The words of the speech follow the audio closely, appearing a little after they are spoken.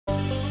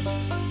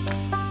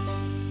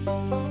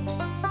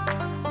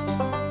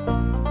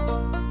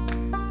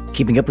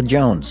Keeping Up with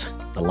Jones,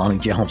 the Lonnie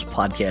Jones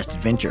podcast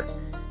adventure,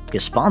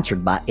 is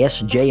sponsored by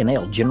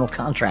SJ&L General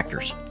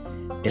Contractors.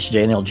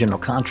 SJ&L General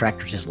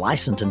Contractors is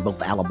licensed in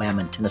both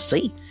Alabama and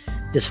Tennessee.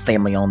 This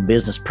family-owned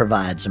business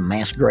provides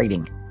mass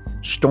grading,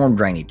 storm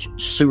drainage,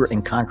 sewer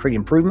and concrete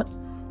improvement,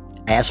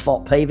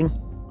 asphalt paving,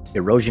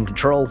 erosion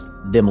control,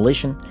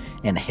 demolition,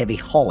 and heavy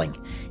hauling.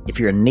 If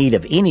you're in need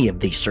of any of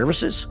these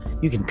services,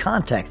 you can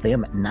contact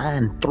them at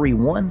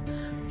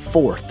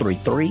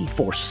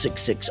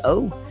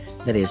 931-433-4660.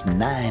 That is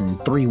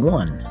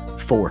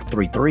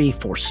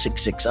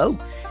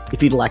 931-433-4660.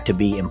 If you'd like to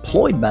be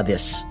employed by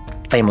this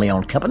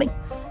family-owned company,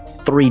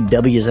 3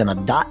 W's and a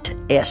dot,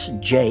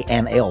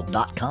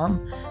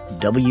 sjnl.com,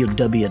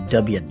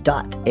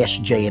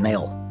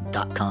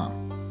 www.sjnl.com.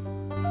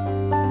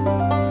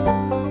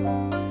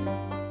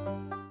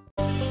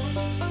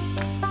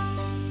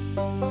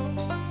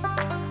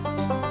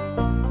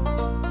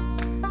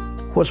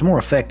 What's more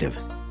effective,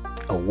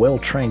 a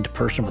well-trained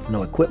person with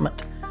no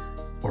equipment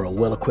or a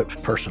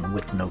well-equipped person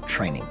with no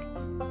training?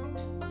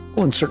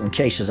 Well, in certain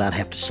cases, I'd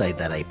have to say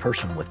that a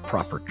person with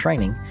proper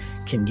training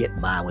can get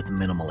by with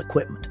minimal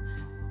equipment.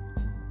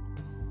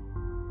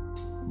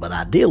 But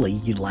ideally,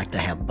 you'd like to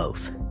have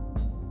both.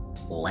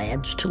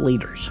 Lads to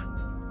Leaders.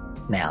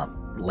 Now,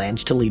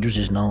 Lads to Leaders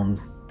is known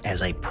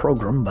as a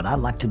program, but I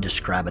like to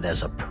describe it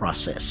as a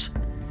process.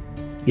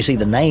 You see,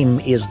 the name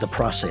is the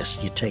process.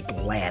 You take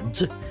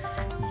lads,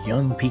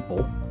 young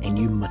people, and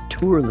you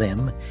mature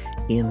them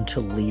into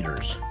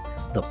leaders.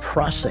 The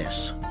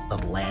process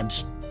of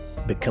lads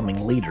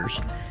becoming leaders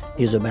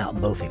is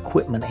about both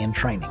equipment and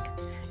training.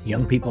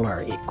 Young people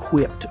are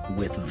equipped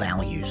with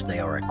values, they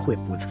are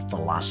equipped with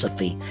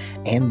philosophy,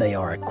 and they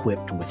are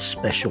equipped with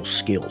special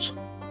skills.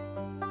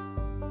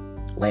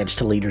 Lads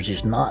to Leaders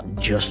is not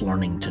just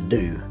learning to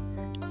do,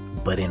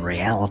 but in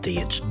reality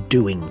it's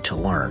doing to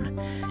learn.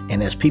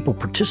 And as people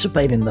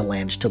participate in the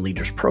Lads to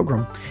Leaders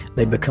program,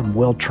 they become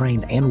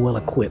well-trained and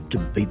well-equipped to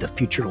be the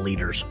future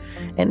leaders.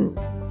 And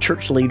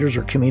church leaders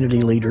or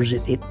community leaders,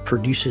 it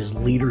produces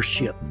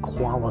leadership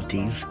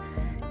qualities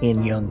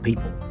in young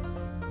people.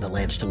 The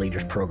Lads to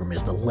Leaders program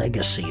is the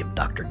legacy of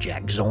Dr.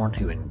 Jack Zorn,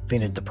 who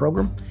invented the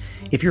program.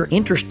 If you're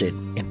interested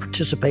in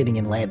participating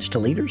in Lads to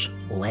Leaders,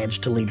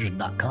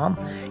 ladstoleaders.com.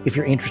 If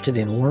you're interested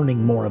in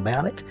learning more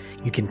about it,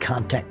 you can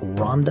contact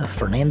Rhonda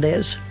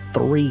Fernandez,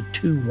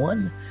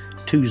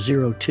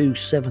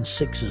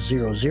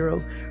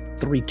 321-202-7600,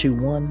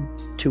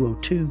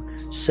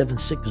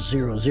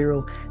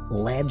 321-202-7600,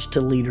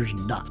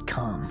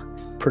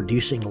 ladstoleaders.com,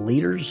 producing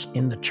leaders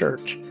in the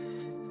church,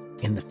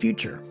 in the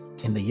future,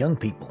 in the young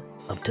people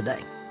of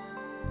today.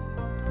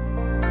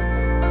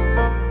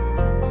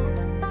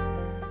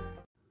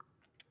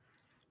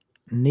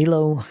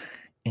 Nilo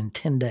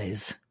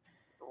intendes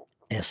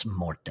es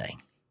muerte.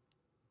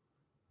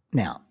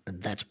 Now,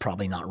 that's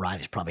probably not right.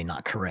 It's probably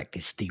not correct.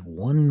 It's the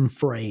one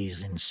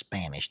phrase in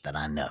Spanish that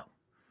I know.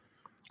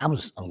 I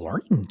was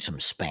learning some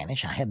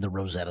Spanish. I had the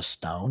Rosetta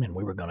Stone, and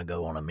we were going to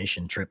go on a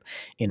mission trip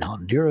in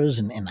Honduras,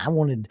 and I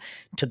wanted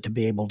to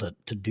be able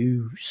to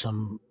do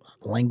some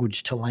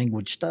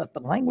language-to-language stuff,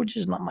 but language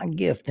is not my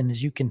gift, and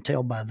as you can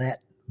tell by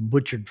that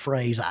butchered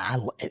phrase,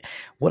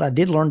 what I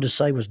did learn to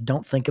say was,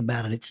 don't think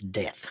about it, it's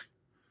death.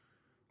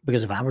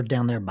 Because if I were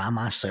down there by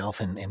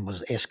myself and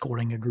was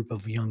escorting a group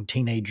of young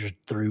teenagers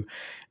through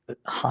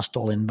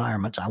hostile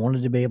environments, I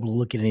wanted to be able to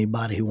look at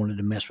anybody who wanted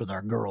to mess with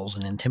our girls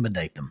and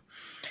intimidate them.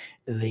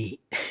 The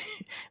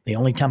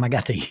only time I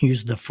got to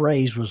use the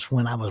phrase was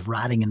when I was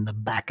riding in the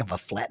back of a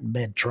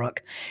flatbed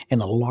truck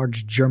and a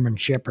large German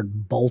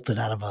Shepherd bolted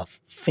out of a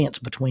fence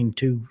between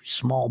two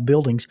small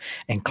buildings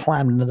and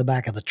climbed into the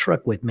back of the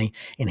truck with me,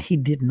 and he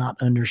did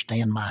not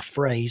understand my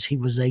phrase. He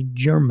was a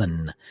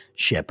German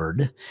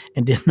Shepherd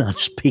and did not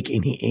speak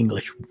any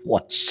English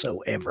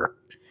whatsoever.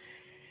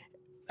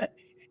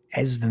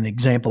 As an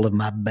example of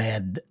my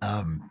bad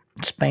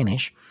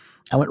Spanish,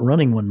 I went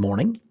running one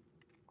morning.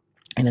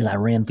 And as I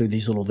ran through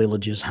these little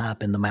villages high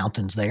up in the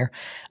mountains there,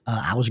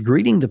 I was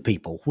greeting the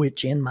people,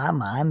 which in my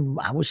mind,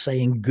 I was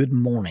saying good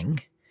morning,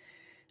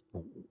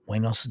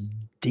 buenos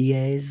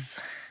dias,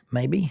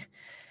 maybe.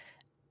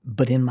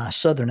 But in my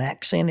southern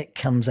accent, it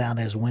comes out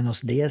as buenos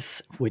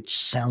dias, which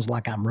sounds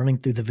like I'm running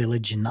through the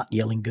village and not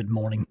yelling good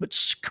morning, but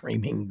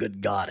screaming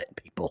good God at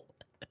people.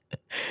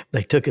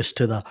 They took us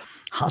to the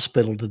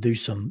hospital to do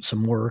some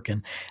work,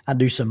 and I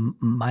do some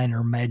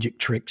minor magic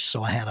tricks.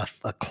 So I had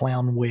a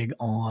clown wig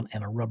on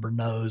and a rubber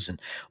nose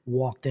and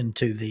walked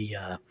into the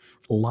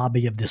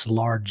lobby of this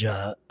large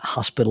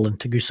hospital in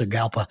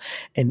Tegucigalpa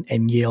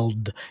and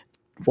yelled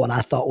what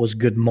I thought was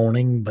good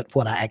morning, but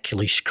what I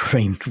actually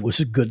screamed was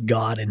good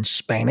God in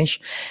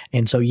Spanish.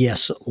 And so,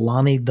 yes,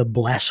 Lonnie the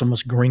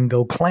Blasphemous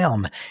Gringo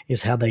Clown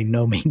is how they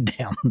know me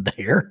down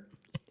there.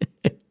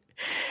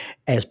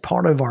 As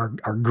part of our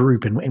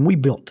group, and we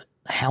built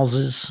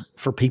houses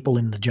for people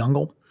in the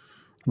jungle.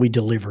 We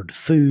delivered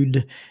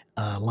food.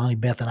 Lonnie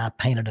Beth and I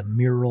painted a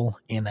mural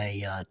in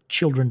a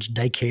children's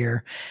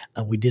daycare.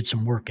 We did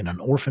some work in an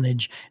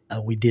orphanage.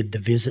 We did the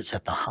visits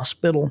at the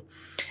hospital.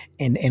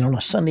 And on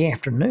a Sunday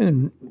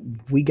afternoon,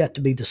 we got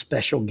to be the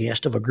special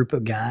guest of a group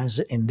of guys,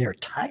 and their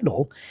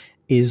title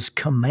is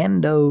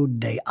Comando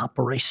de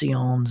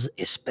Operaciones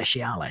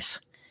Especiales,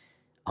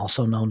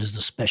 also known as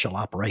the Special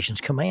Operations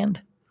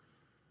Command,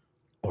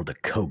 or the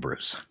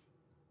Cobras.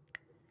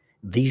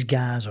 These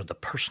guys are the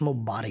personal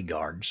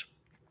bodyguards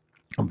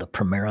of the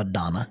Primera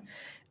Donna.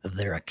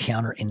 They're a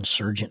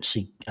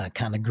counterinsurgency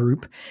kind of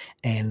group,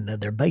 and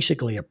they're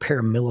basically a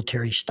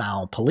paramilitary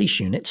style police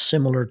unit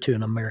similar to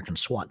an American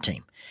SWAT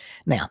team.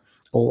 Now,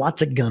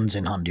 lots of guns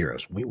in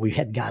Honduras. We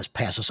had guys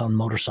pass us on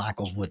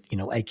motorcycles with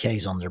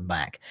AKs on their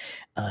back.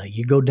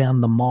 You go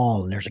down the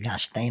mall and there's a guy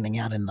standing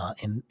out in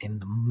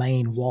the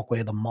main walkway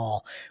of the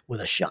mall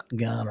with a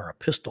shotgun or a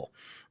pistol.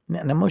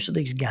 Now, most of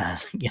these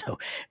guys,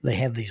 they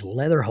have these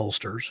leather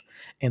holsters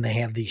and they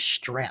have these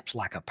straps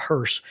like a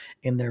purse,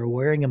 and they're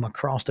wearing them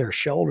across their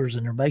shoulders,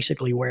 and they're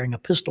basically wearing a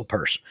pistol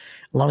purse.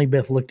 Lonnie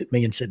Beth looked at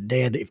me and said,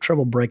 "Dad, if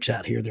trouble breaks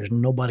out here, there's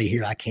nobody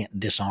here I can't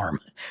disarm,"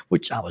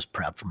 which I was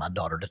proud for my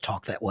daughter to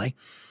talk that way.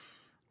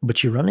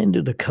 But you run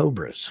into the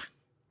Cobras,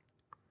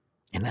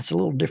 and that's a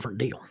little different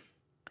deal.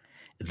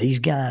 These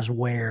guys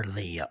wear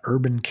the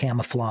urban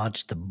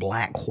camouflage, the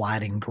black,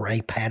 white, and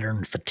gray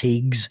pattern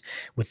fatigues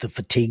with the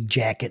fatigue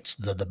jackets,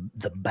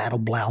 the battle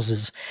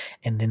blouses,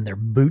 and then their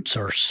boots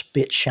are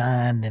spit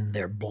shined and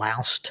they're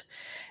bloused,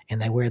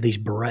 and they wear these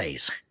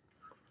berets.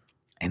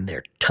 And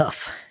they're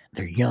tough,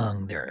 they're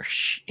young, they're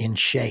in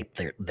shape,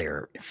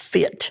 they're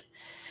fit.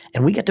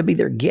 And we got to be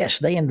their guests.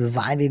 They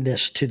invited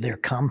us to their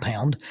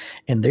compound,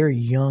 and their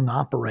young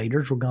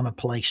operators were going to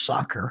play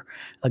soccer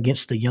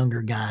against the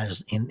younger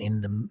guys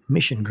in the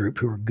mission group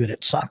who are good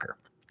at soccer.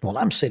 Well,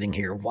 I'm sitting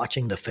here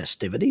watching the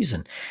festivities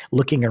and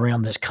looking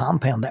around this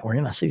compound that we're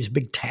in. I see this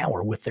big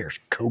tower with their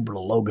Cobra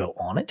logo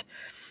on it.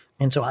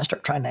 And so I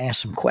start trying to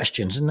ask some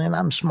questions, and then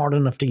I'm smart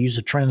enough to use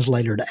a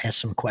translator to ask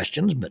some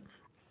questions, but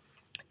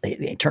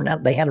it turned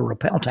out they had a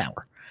rappel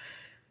tower.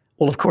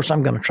 Well, of course,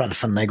 I'm going to try to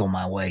finagle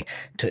my way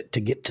to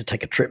get to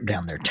take a trip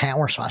down their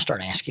tower. So I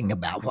start asking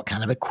about what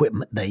kind of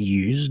equipment they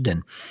used,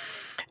 and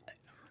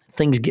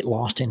things get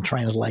lost in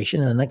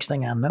translation. And the next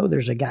thing I know,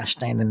 there's a guy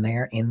standing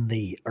there in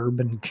the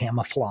urban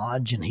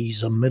camouflage, and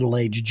he's a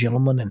middle-aged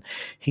gentleman, and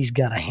he's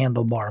got a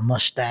handlebar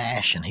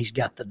mustache, and he's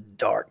got the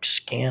dark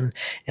skin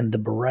and the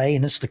beret,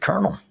 and it's the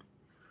colonel.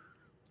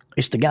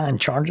 It's the guy in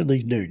charge of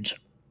these dudes.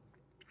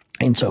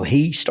 And so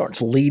he starts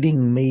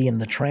leading me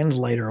and the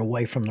translator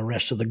away from the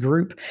rest of the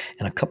group,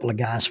 and a couple of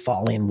guys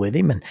fall in with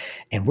him,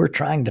 and we're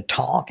trying to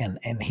talk, and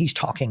he's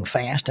talking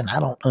fast, and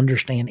I don't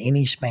understand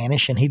any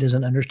Spanish, and he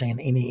doesn't understand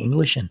any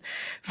English. And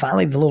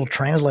finally, the little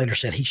translator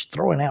said he's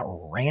throwing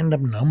out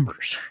random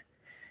numbers.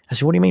 I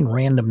said, "What do you mean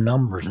random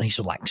numbers?" And he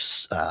said, like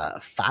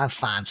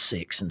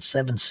 556 and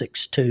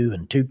 762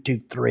 and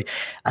 223.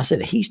 I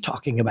said, he's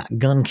talking about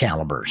gun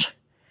calibers.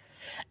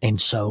 And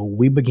so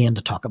we began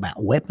to talk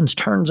about weapons.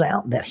 Turns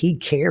out that he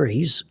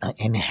carries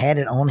and had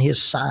it on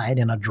his side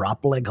in a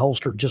drop leg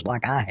holster, just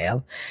like I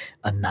have,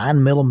 a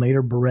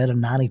 9mm Beretta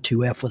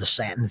 92F with a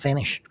satin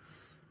finish.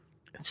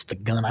 It's the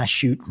gun I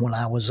shoot when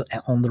I was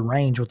on the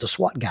range with the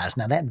SWAT guys.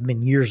 Now, that had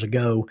been years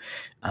ago.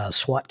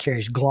 SWAT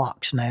carries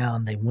Glocks now,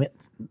 and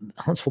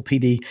Huntsville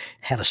PD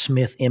had a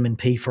Smith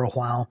M&P for a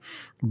while.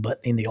 But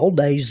in the old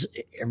days,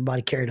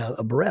 everybody carried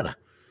a Beretta.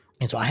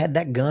 And so I had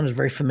that gun, was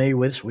very familiar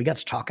with it. So we got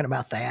to talking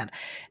about that,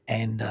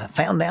 and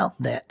found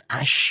out that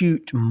I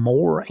shoot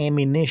more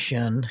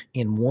ammunition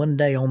in one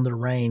day on the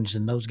range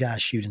than those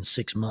guys shoot in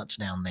 6 months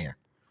down there.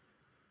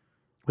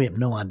 We have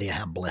no idea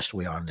how blessed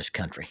we are in this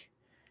country.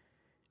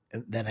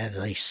 That as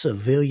a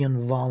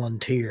civilian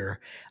volunteer,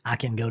 I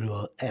can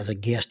go as a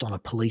guest on a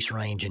police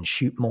range and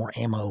shoot more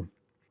ammo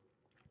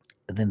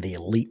than the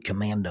elite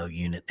commando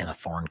unit in a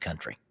foreign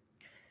country.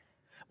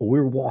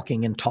 We're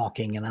walking and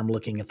talking, and I'm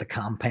looking at the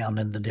compound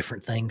and the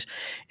different things.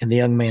 And the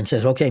young man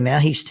says, okay, now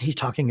he's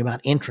talking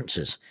about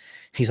entrances.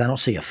 I don't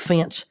see a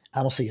fence.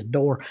 I don't see a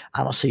door.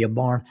 I don't see a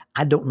barn.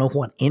 I don't know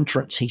what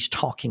entrance he's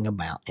talking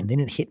about. And then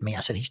it hit me. I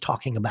said, he's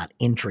talking about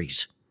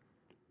entries.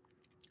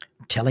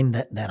 Tell him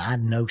that I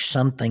know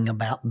something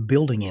about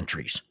building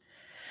entries.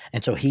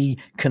 And so he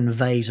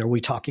conveys, are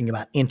we talking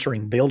about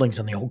entering buildings?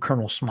 And the old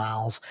colonel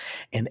smiles.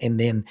 And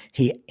then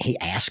he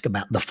asks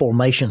about the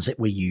formations that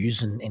we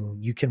use.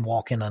 And you can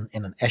walk in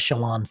an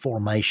echelon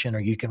formation,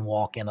 or you can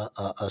walk in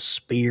a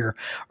spear,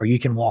 or you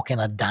can walk in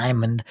a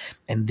diamond.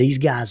 And these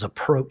guys'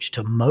 approach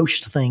to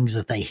most things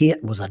that they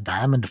hit was a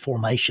diamond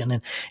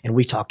formation. And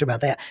we talked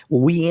about that.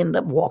 Well, we end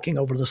up walking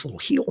over this little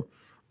hill,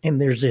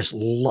 and there's this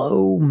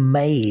low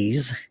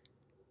maze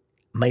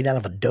made out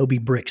of adobe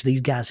bricks.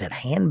 These guys had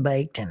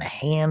hand-baked and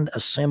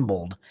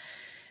hand-assembled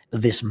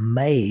this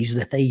maze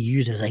that they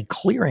used as a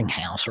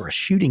clearinghouse or a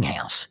shooting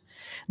house.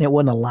 Now, it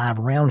wasn't a live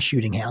round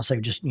shooting house. They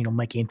would just,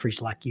 make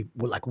entries like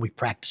we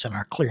practice in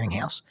our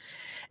clearinghouse.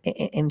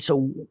 And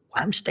so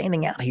I'm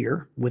standing out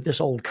here with this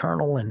old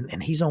colonel,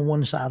 and he's on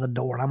one side of the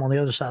door, and I'm on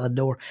the other side of the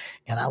door,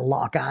 and I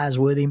lock eyes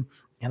with him,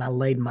 and I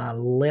laid my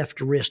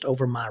left wrist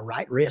over my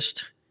right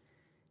wrist,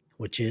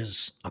 which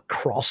is a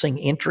crossing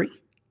entry.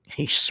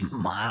 He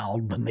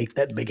smiled beneath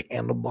that big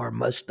handlebar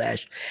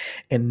mustache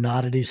and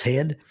nodded his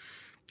head.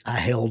 I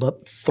held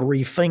up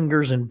 3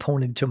 fingers and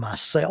pointed to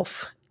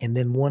myself, and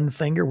then 1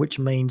 finger, which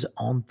means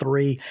on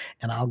 3,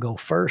 and I'll go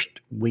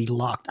first. We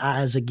locked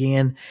eyes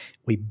again.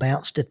 We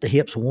bounced at the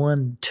hips,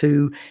 1,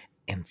 2,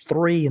 and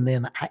 3, and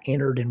then I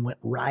entered and went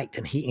right,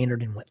 and he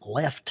entered and went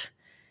left.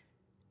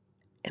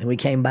 And we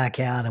came back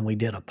out, and we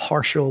did a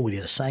partial. We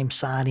did a same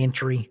side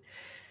entry.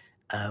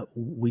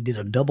 We did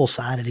a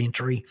double-sided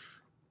entry.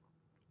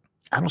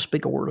 I don't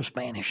speak a word of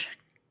Spanish.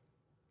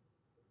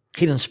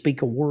 He didn't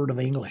speak a word of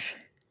English.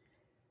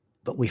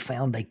 But we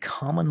found a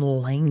common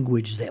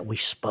language that we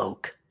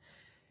spoke.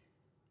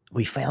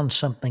 We found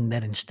something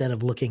that instead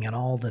of looking at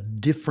all the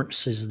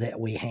differences that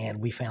we had,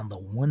 we found the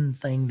one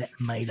thing that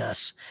made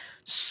us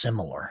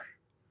similar.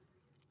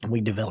 And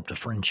we developed a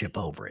friendship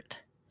over it.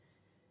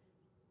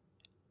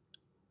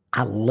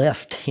 I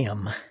left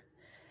him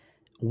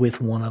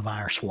with one of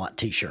our SWAT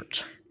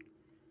t-shirts.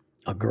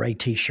 A gray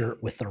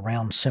t-shirt with the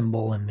round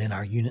symbol and then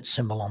our unit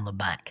symbol on the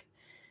back.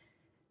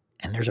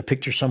 And there's a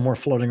picture somewhere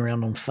floating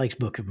around on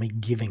Facebook of me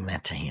giving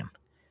that to him.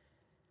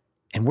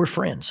 And we're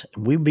friends.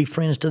 We'd be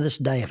friends to this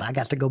day. If I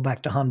got to go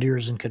back to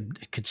Honduras and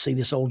could see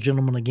this old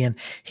gentleman again,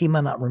 he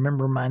might not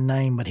remember my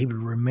name, but he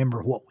would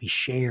remember what we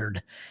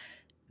shared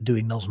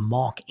doing those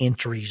mock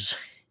entries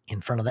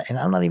in front of that. And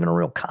I'm not even a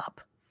real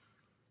cop.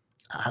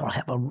 I don't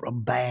have a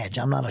badge.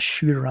 I'm not a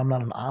shooter. I'm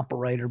not an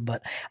operator,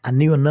 but I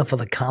knew enough of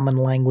the common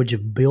language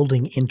of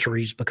building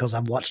entries because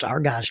I've watched our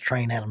guys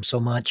train at them so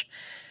much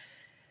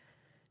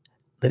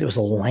that it was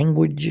a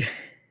language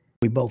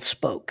we both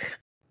spoke.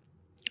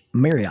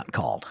 Marriott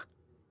called.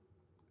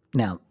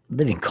 Now,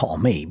 they didn't call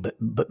me,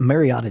 but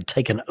Marriott had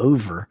taken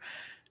over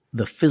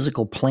the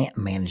physical plant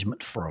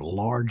management for a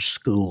large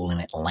school in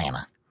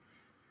Atlanta.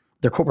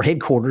 Their corporate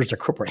headquarters, their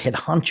corporate head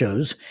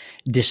honchos,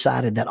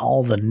 decided that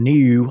all the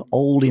new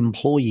old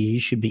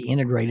employees should be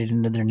integrated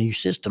into their new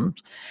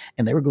systems,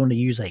 and they were going to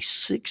use a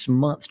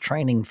 6-month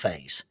training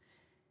phase.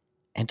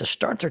 And to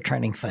start their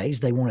training phase,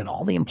 they wanted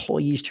all the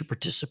employees to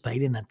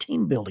participate in a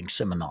team building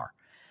seminar.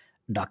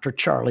 Dr.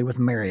 Charlie with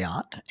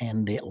Marriott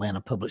and the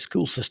Atlanta Public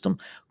School System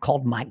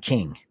called Mike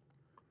King.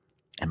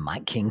 And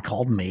Mike King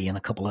called me and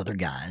a couple other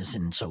guys.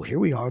 And so here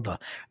we are,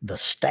 the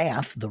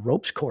staff, the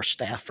ropes course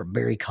staff for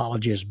Berry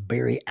College's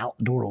Berry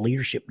Outdoor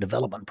Leadership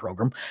Development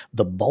Program,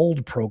 the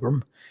BOLD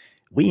program.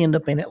 We end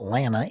up in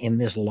Atlanta in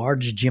this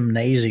large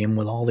gymnasium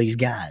with all these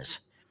guys.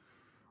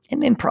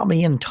 And then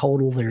probably in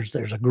total,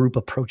 there's a group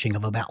approaching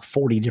of about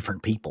 40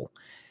 different people.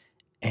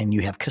 And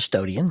you have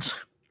custodians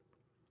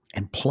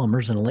and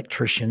plumbers and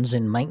electricians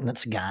and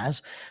maintenance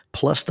guys,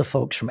 plus the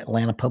folks from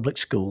Atlanta Public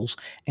Schools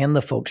and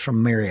the folks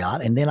from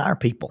Marriott, and then our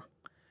people.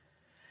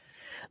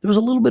 There was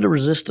a little bit of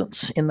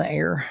resistance in the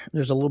air.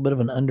 There's a little bit of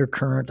an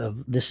undercurrent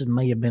of this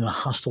may have been a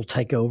hostile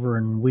takeover,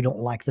 and we don't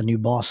like the new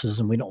bosses,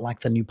 and we don't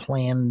like the new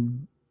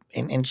plan.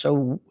 And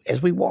so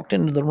as we walked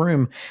into the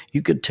room,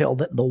 you could tell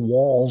that the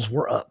walls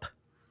were up.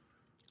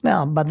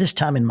 Now, by this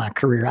time in my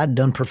career, I'd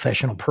done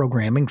professional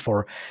programming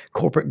for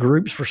corporate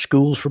groups, for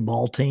schools, for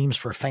ball teams,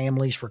 for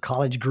families, for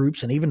college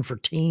groups, and even for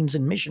teens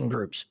and mission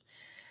groups.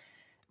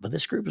 But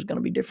this group was going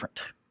to be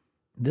different.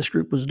 This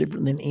group was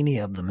different than any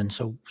of them. And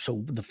so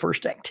the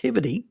first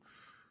activity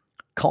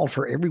called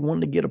for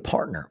everyone to get a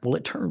partner. Well,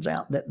 it turns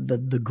out that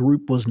the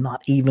group was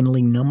not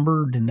evenly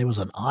numbered, and there was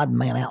an odd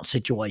man out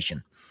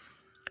situation.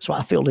 So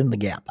I filled in the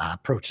gap. I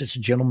approached this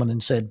gentleman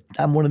and said,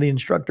 I'm one of the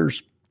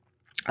instructors.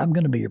 I'm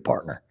going to be your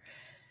partner.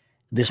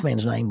 This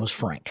man's name was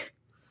Frank.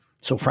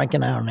 So Frank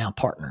and I are now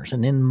partners.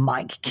 And then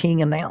Mike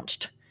King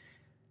announced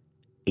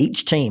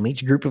each team,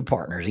 each group of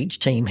partners, each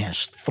team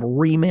has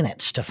 3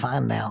 minutes to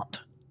find out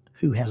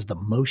who has the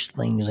most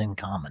things in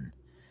common.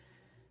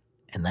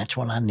 And that's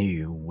when I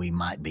knew we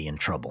might be in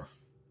trouble.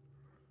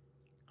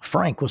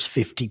 Frank was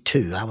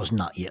 52. I was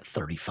not yet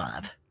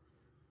 35.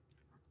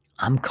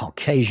 I'm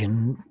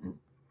Caucasian.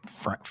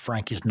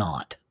 Frank is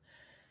not.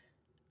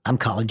 I'm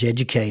college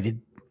educated.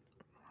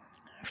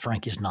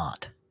 Frank is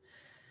not.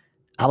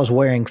 I was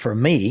wearing, for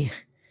me,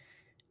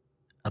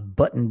 a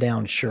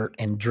button-down shirt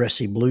and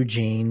dressy blue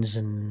jeans,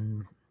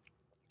 and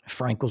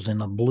Frank was in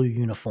a blue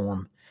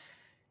uniform,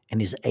 and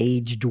his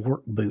aged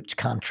work boots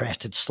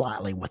contrasted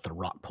slightly with the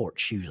Rockport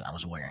shoes I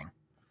was wearing.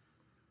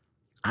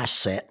 I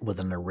sat with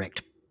an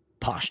erect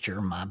posture,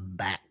 my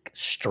back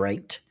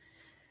straight,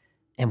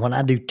 and when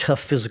I do tough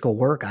physical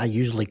work, I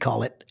usually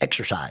call it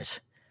exercise.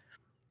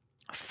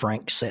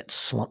 Frank sat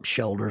slumped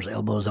shoulders,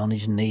 elbows on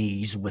his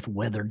knees, with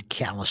weathered,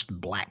 calloused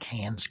black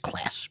hands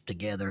clasped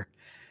together.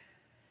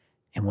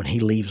 And when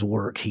he leaves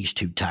work, he's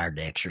too tired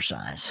to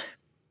exercise.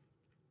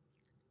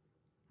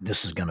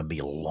 This is going to be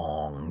a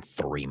long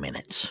 3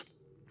 minutes.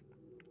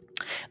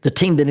 The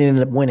team that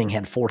ended up winning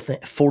had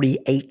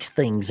 48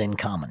 things in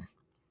common.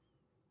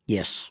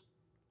 Yes,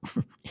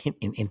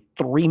 in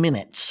 3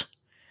 minutes,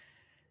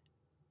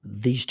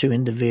 these two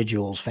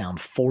individuals found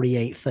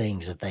 48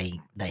 things that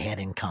they had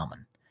in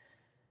common.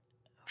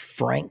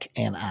 Frank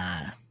and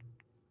I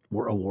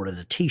were awarded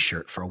a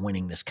t-shirt for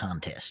winning this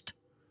contest.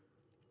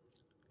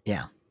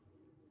 Yeah.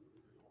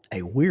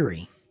 A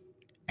weary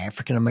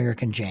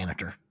African-American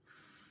janitor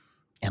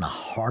and a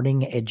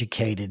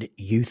Harding-educated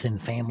youth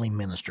and family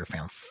minister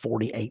found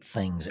 48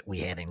 things that we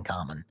had in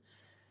common.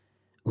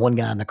 One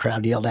guy in the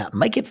crowd yelled out,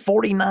 "Make it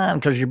 49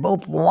 because you're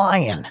both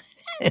lying."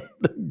 And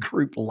the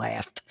group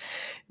laughed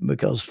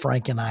because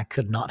Frank and I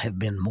could not have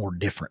been more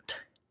different.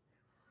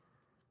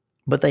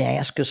 But they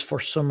asked us for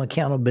some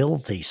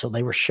accountability, so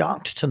they were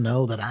shocked to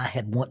know that I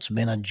had once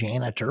been a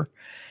janitor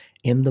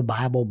in the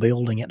Bible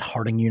building at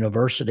Harding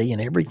University,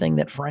 and everything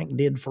that Frank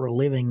did for a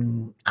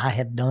living, I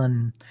had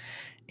done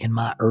in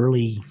my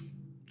early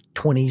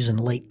 20s and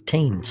late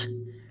teens.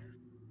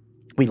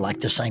 We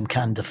liked the same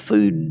kind of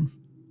food.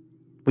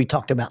 We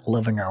talked about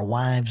loving our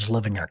wives,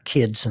 loving our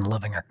kids, and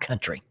loving our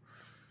country.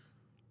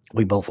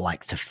 We both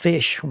like to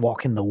fish,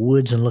 walk in the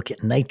woods, and look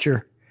at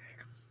nature.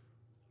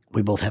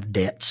 We both have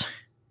debts.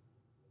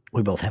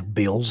 We both have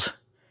bills.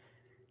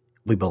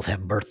 We both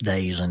have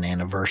birthdays and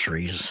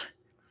anniversaries.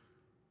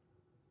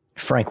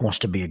 Frank wants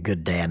to be a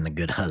good dad and a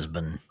good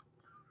husband.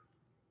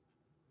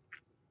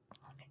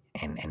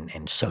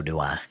 And so do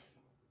I.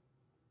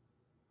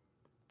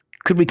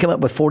 Could we come up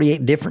with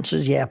 48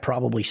 differences? Yeah,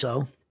 probably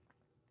so.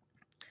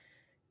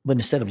 But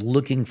instead of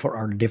looking for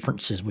our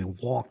differences, we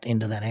walked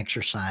into that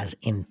exercise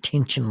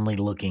intentionally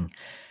looking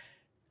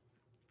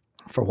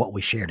for what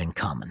we shared in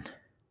common.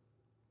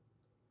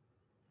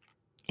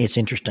 It's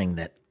interesting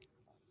that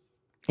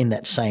in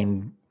that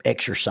same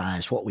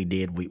exercise, what we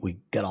did, we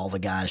got all the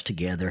guys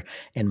together,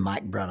 and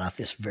Mike brought out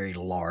this very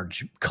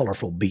large,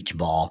 colorful beach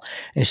ball.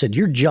 And he said,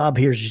 "Your job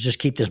here is to just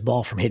keep this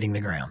ball from hitting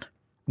the ground.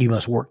 You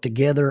must work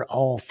together.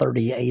 All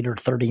 38 or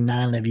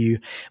 39 of you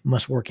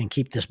must work and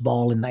keep this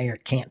ball in the air.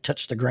 It can't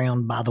touch the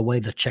ground." By the way,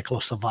 the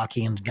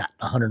Czechoslovakians got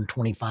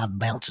 125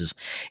 bounces,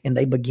 and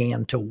they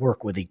began to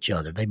work with each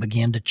other. They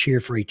began to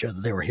cheer for each other.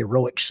 There were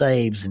heroic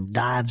saves and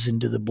dives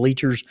into the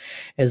bleachers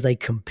as they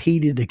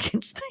competed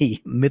against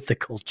the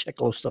mythical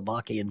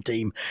Czechoslovakian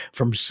team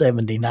from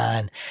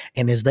 '79.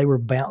 And as they were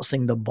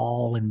bouncing the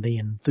ball and the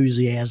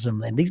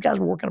enthusiasm, and these guys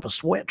were working up a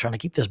sweat trying to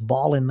keep this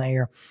ball in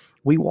there,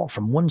 we walked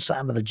from one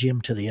side of the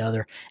gym to the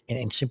other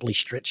and simply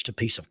stretched a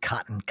piece of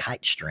cotton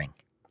kite string.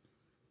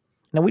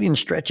 Now, we didn't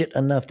stretch it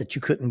enough that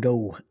you couldn't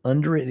go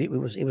under it. It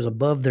was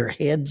above their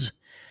heads.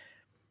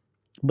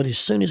 But as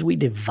soon as we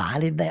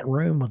divided that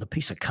room with a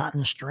piece of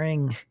cotton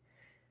string,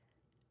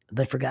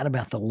 they forgot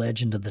about the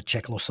legend of the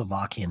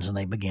Czechoslovakians, and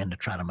they began to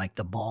try to make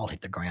the ball hit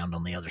the ground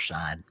on the other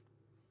side.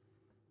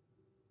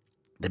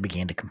 They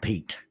began to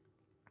compete.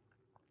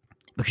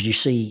 Because you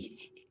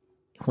see,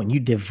 when you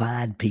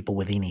divide people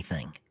with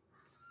anything,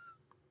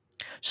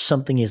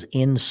 something as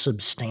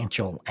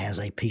insubstantial as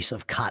a piece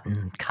of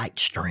cotton kite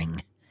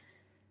string,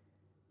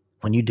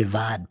 when you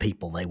divide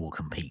people, they will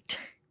compete.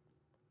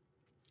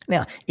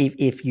 Now,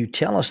 if you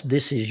tell us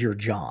this is your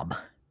job,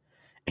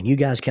 and you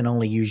guys can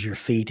only use your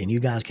feet, and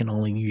you guys can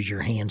only use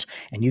your hands,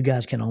 and you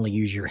guys can only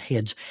use your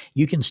heads,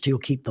 you can still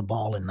keep the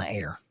ball in the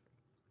air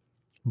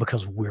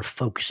because we're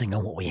focusing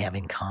on what we have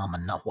in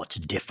common, not what's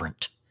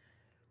different.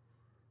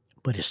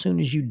 But as soon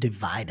as you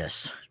divide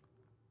us,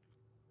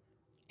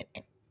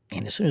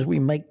 and as soon as we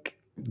make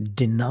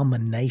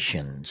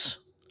denominations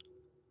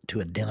to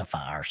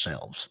identify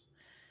ourselves,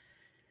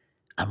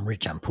 I'm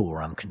rich, I'm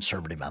poor, I'm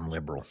conservative, I'm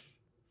liberal,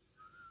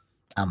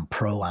 I'm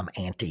pro, I'm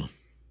anti,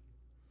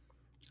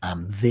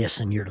 I'm this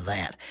and you're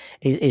that.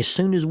 As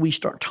soon as we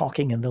start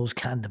talking in those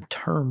kind of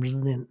terms,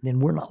 then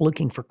we're not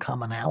looking for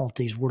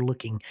commonalities, we're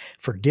looking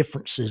for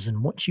differences.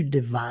 And once you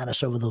divide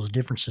us over those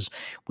differences,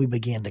 we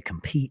begin to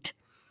compete.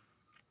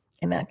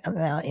 And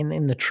now,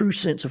 in the true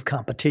sense of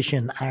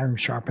competition, iron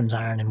sharpens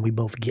iron, and we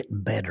both get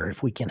better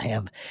if we can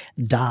have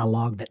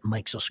dialogue that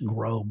makes us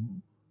grow.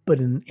 But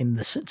in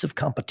the sense of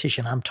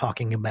competition I'm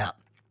talking about,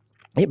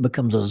 it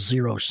becomes a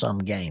zero-sum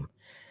game.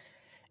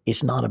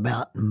 It's not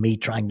about me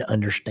trying to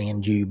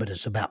understand you, but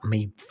it's about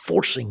me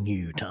forcing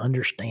you to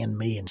understand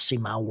me and see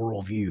my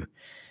worldview.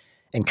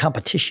 And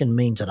competition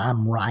means that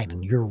I'm right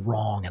and you're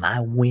wrong, and I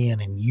win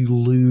and you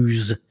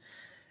lose.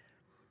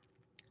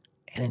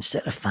 And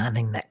instead of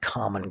finding that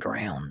common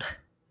ground,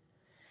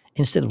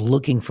 instead of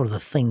looking for the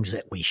things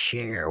that we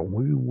share,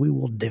 we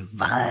will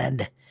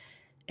divide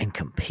and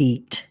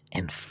compete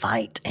and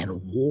fight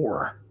and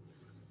war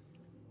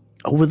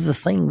over the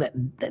thing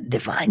that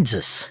divides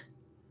us.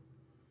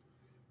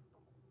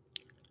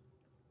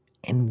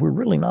 And we're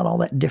really not all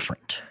that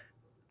different.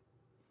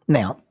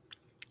 Now,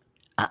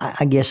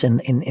 I guess in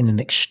an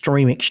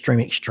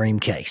extreme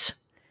case,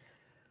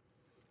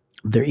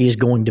 there is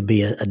going to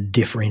be a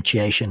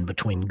differentiation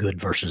between good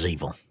versus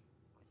evil.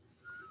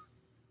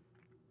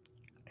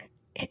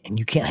 And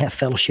you can't have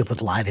fellowship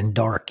with light and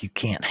dark. You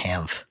can't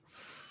have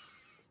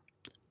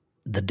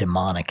the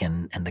demonic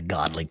and the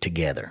godly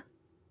together.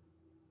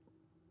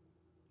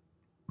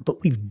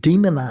 But we've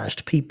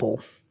demonized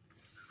people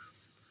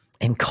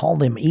and called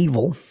them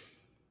evil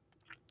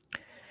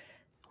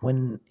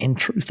when in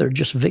truth they're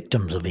just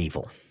victims of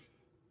evil.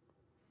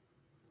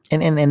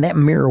 And that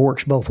mirror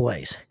works both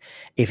ways.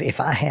 If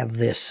I have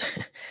this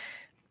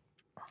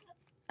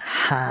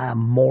high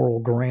moral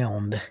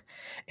ground,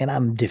 and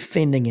I'm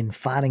defending and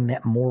fighting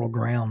that moral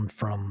ground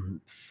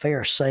from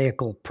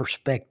pharisaical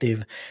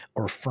perspective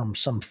or from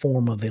some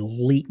form of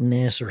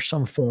eliteness or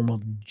some form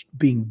of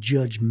being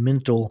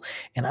judgmental,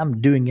 and I'm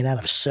doing it out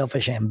of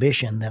selfish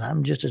ambition, then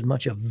I'm just as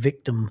much a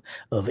victim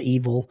of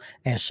evil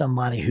as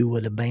somebody who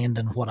would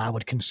abandon what I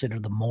would consider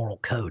the moral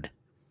code.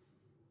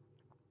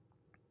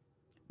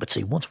 But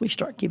see, once we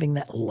start giving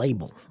that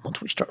label,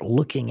 once we start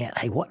looking at,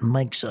 hey, what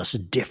makes us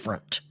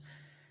different?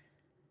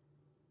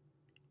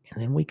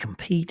 And then we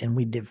compete and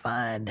we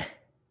divide.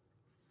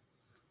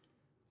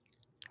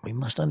 We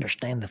must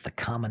understand that the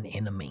common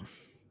enemy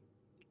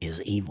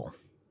is evil.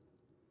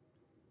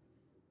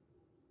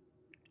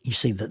 You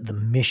see, the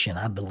mission,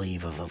 I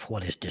believe, of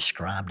what is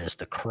described as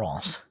the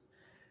cross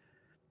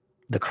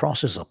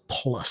is a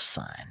plus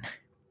sign.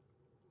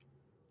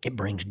 It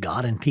brings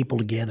God and people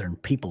together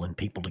and people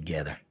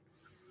together.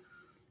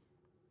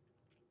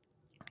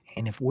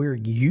 And if we're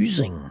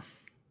using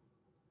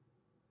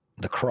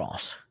the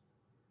cross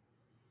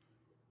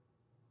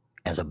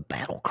as a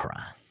battle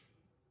cry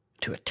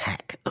to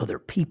attack other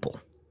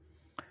people,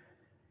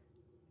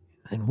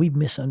 then we've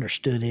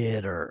misunderstood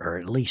it, or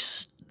at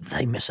least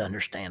they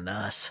misunderstand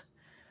us,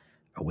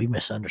 or we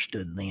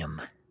misunderstood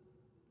them.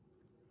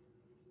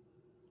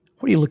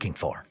 What are you looking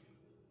for?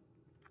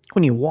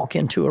 When you walk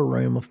into a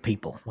room of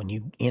people, when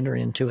you enter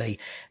into a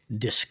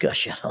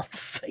discussion on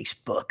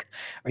Facebook,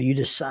 or you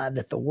decide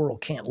that the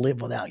world can't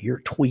live without your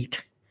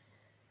tweet,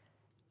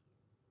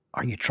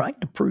 are you trying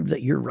to prove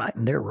that you're right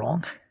and they're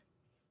wrong?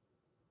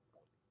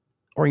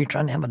 Or are you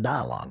trying to have a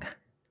dialogue?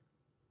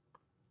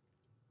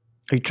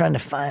 Are you trying to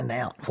find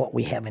out what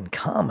we have in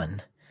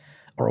common?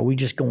 Or are we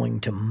just going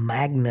to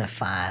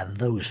magnify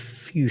those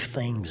few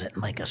things that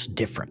make us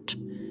different?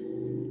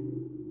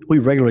 We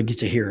regularly get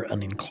to hear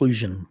an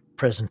inclusion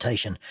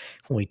presentation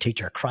when we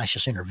teach our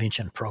crisis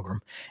intervention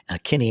program.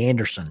 Kenny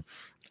Anderson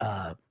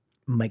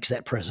makes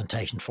that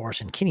presentation for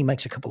us, and Kenny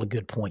makes a couple of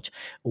good points.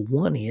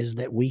 One is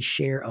that we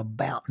share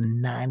about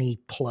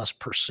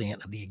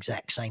 90+% of the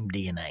exact same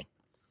DNA.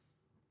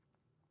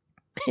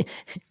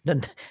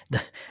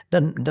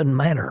 doesn't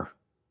matter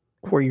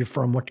where you're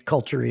from, what your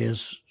culture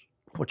is,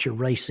 what your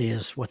race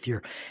is, what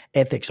your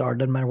ethics are.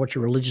 Doesn't matter what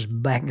your religious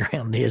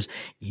background is.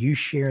 You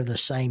share the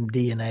same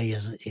DNA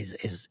as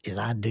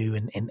I do,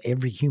 and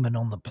every human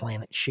on the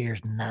planet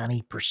shares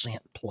 90%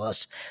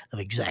 plus of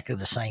exactly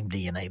the same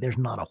DNA. There's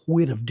not a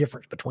whit of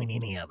difference between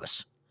any of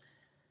us.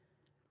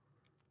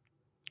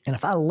 And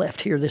if I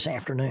left here this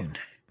afternoon,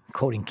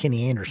 quoting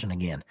Kenny Anderson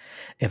again,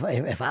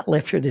 if I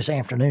left here this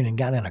afternoon and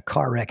got in a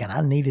car wreck and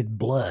I needed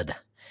blood,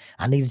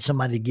 I needed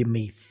somebody to give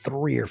me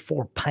 3 or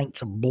 4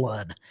 pints of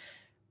blood,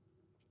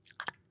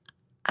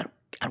 I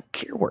don't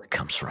care where it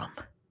comes from.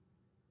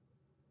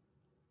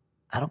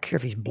 I don't care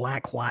if he's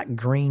black, white,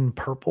 green,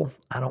 purple.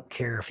 I don't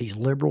care if he's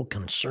liberal,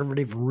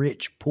 conservative,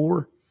 rich,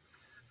 poor.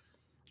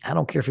 I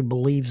don't care if he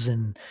believes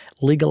in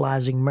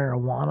legalizing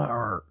marijuana,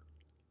 or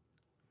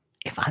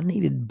if I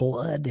needed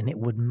blood and it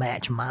would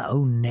match my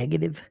own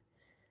negative,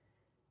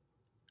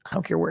 I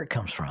don't care where it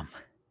comes from.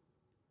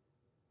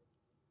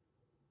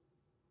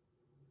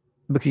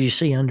 Because you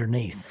see,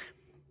 underneath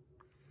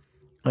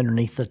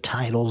the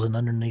titles and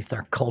underneath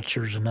our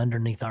cultures and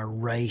underneath our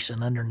race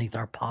and underneath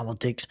our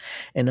politics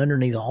and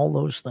underneath all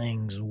those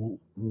things,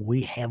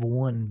 we have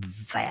one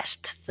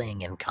vast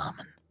thing in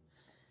common.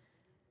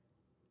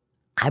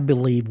 I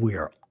believe we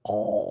are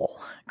all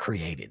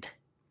created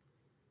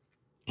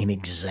in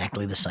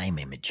exactly the same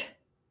image.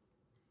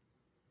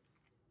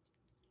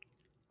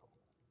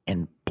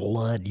 And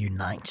blood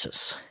unites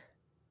us,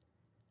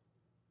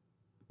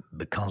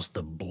 because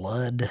the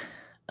blood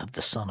of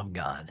the Son of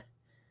God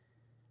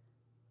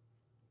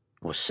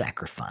was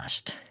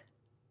sacrificed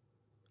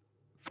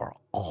for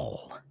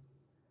all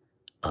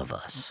of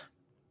us.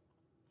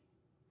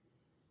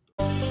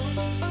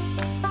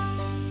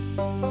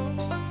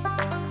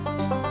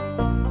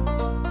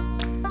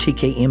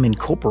 TKM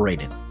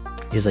Incorporated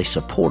is a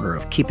supporter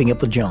of Keeping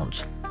Up with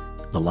Jones,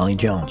 the Lonnie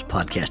Jones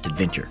podcast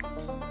adventure.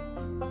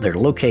 They're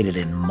located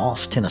in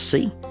Moss,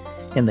 Tennessee,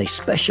 and they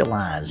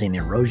specialize in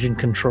erosion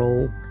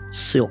control,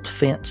 silt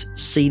fence,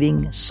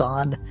 seeding,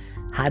 sod,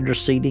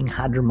 hydroseeding,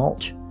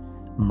 hydromulch,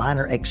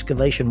 minor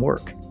excavation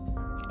work,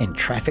 and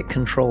traffic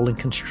control and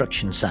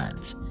construction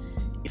signs.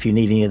 If you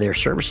need any of their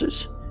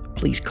services,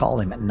 please call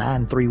them at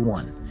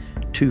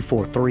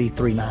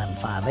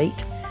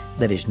 931-243-3958.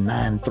 That is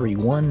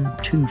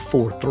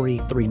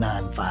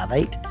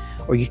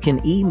 931-243-3958. Or you can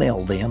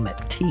email them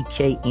at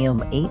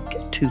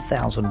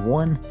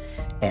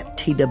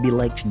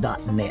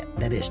tkminc2001@twlakes.net.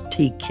 That is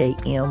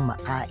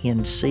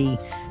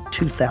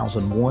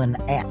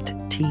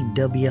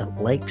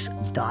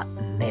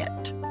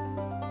tkminc2001@twlakes.net.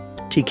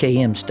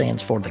 TKM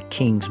stands for the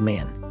King's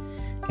Men,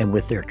 and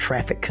with their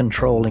traffic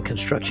control and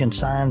construction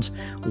signs,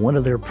 one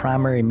of their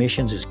primary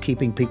missions is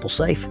keeping people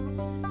safe.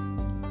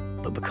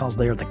 But because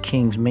they are the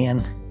King's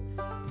Men,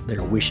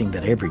 they're wishing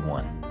that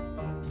everyone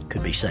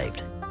could be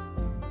saved.